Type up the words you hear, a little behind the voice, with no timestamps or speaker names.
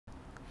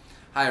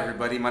Hi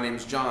everybody, my name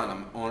is John.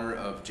 I'm owner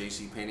of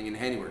JC Painting and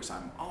Handiworks.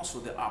 I'm also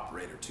the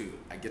operator too.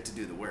 I get to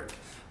do the work.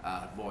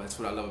 Boy, that's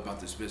what I love about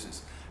this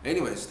business.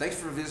 Anyways, thanks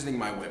for visiting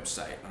my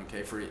website.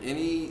 Okay, for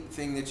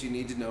anything that you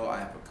need to know, I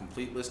have a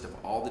complete list of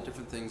all the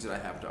different things that I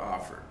have to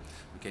offer.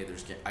 Okay,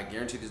 I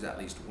guarantee there's at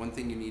least one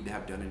thing you need to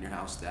have done in your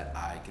house that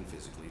I can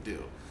physically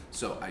do.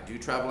 So I do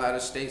travel out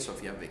of state, so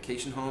if you have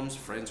vacation homes,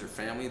 friends or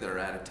family that are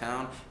out of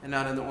town and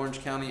not in the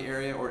Orange County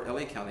area or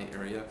LA County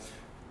area,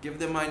 give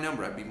them my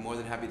number. I'd be more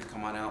than happy to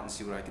come on out and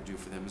see what I could do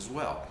for them as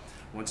well.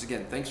 Once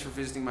again, thanks for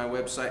visiting my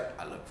website.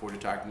 I look forward to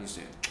talking to you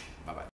soon. Bye-bye.